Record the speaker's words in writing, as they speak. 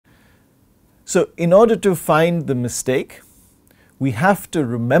So in order to find the mistake, we have to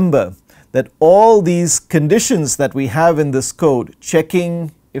remember that all these conditions that we have in this code,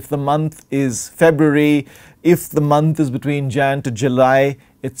 checking if the month is February, if the month is between Jan to July,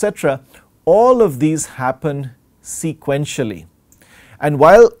 etc., all of these happen sequentially. And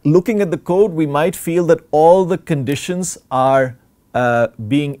while looking at the code, we might feel that all the conditions are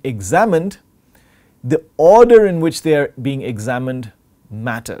being examined. The order in which they are being examined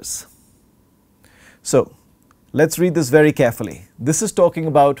matters. So let's read this very carefully. This is talking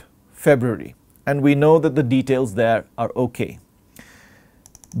about February, and we know that the details there are okay.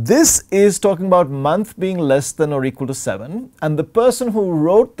 This is talking about month being less than or equal to 7, and the person who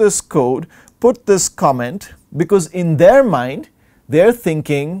wrote this code put this comment because in their mind they're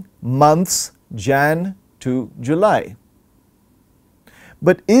thinking months Jan to July.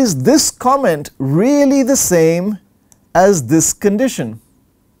 But is this comment really the same as this condition?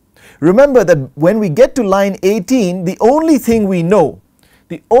 Remember that when we get to line 18, the only thing we know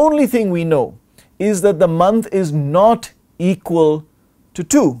is that the month is not equal to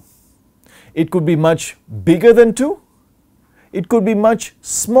 2. It could be much bigger than 2. It could be much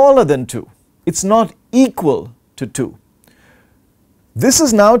smaller than 2. It's not equal to 2. This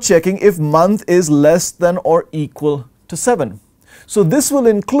is now checking if month is less than or equal to 7. So this will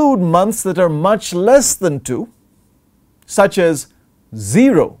include months that are much less than 2, such as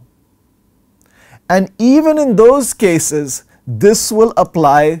 0. And even in those cases, this will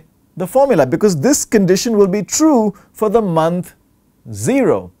apply the formula because this condition will be true for the month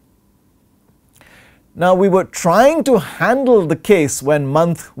 0. Now we were trying to handle the case when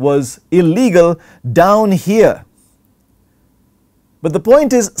month was illegal down here. But the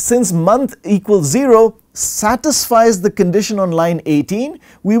point is, since month equals 0 satisfies the condition on line 18,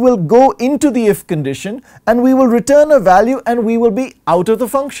 we will go into the if condition and we will return a value and we will be out of the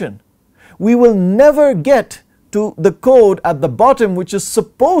function. We will never get to the code at the bottom which is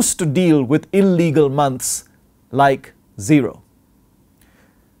supposed to deal with illegal months like 0.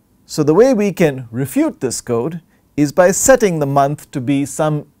 So the way we can refute this code is by setting the month to be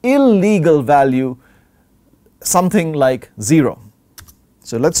some illegal value, something like 0.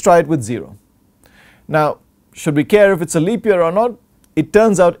 So let's try it with 0. Now, should we care if it's a leap year or not? It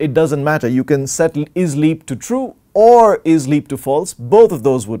turns out it doesn't matter. You can set is leap to true or is leap to false. Both of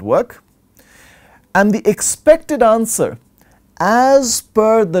those would work. And the expected answer as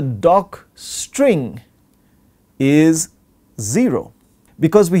per the doc string is 0.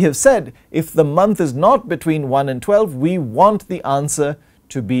 Because we have said if the month is not between 1 and 12, we want the answer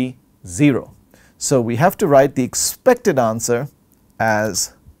to be 0. So we have to write the expected answer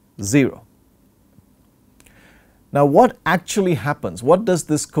as 0. Now what actually happens? What does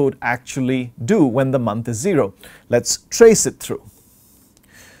this code actually do when the month is 0? Let's trace it through.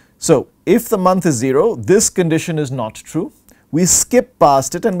 So if the month is 0, this condition is not true. We skip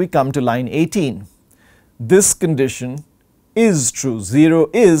past it and we come to line 18. This condition is true.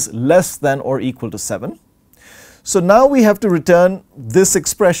 0 is less than or equal to 7. So now we have to return this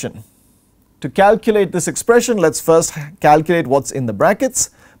expression. To calculate this expression, let's first calculate what's in the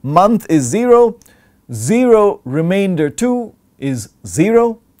brackets. Month is 0. 0 remainder 2 is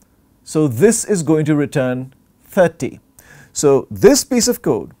 0. So this is going to return 30. So this piece of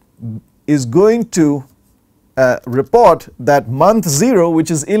code is going to report that month 0, which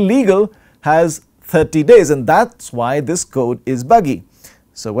is illegal, has 30 days, and that's why this code is buggy.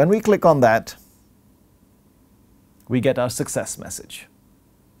 So when we click on that, we get our success message.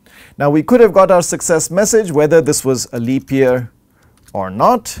 Now we could have got our success message whether this was a leap year or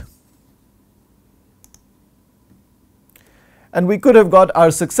not. And we could have got our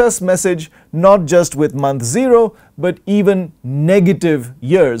success message not just with month 0, but even negative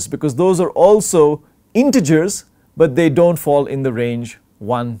years, because those are also integers, but they don't fall in the range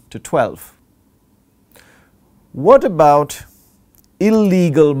 1 to 12. What about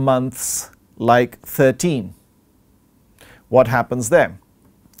illegal months like 13? What happens there?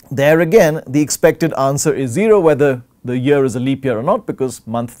 There again, the expected answer is 0 whether the year is a leap year or not, because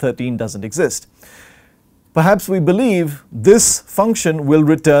month 13 doesn't exist. Perhaps we believe this function will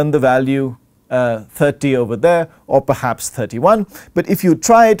return the value 30 over there, or perhaps 31. But if you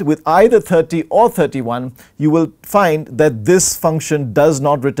try it with either 30 or 31, you will find that this function does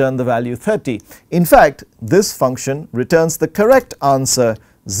not return the value 30. In fact, this function returns the correct answer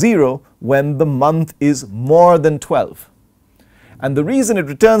 0 when the month is more than 12. And the reason it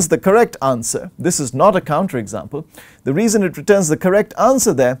returns the correct answer, this is not a counterexample, the reason it returns the correct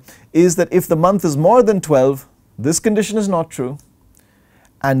answer there is that if the month is more than 12, this condition is not true,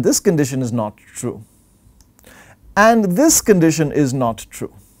 and this condition is not true, and this condition is not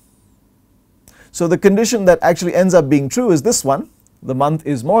true. So the condition that actually ends up being true is this one, the month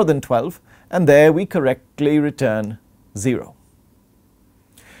is more than 12, and there we correctly return 0.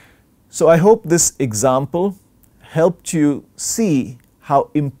 So I hope this example helped you see how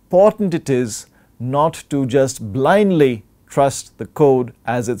important it is not to just blindly trust the code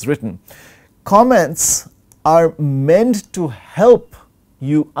as it's written. Comments are meant to help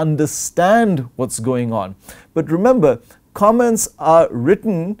you understand what's going on. But remember, comments are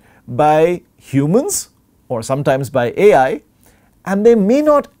written by humans or sometimes by AI, and they may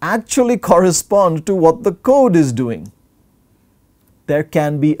not actually correspond to what the code is doing. There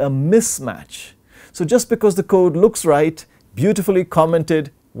can be a mismatch. So just because the code looks right, beautifully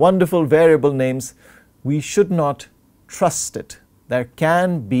commented, wonderful variable names, we should not trust it. There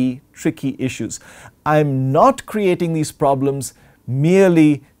can be tricky issues. I'm not creating these problems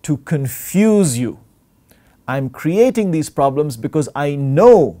merely to confuse you. I'm creating these problems because I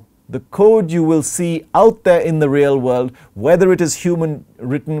know the code you will see out there in the real world, whether it is human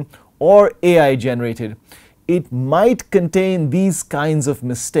written or AI generated, it might contain these kinds of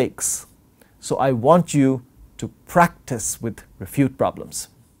mistakes. So I want you to practice with refute problems.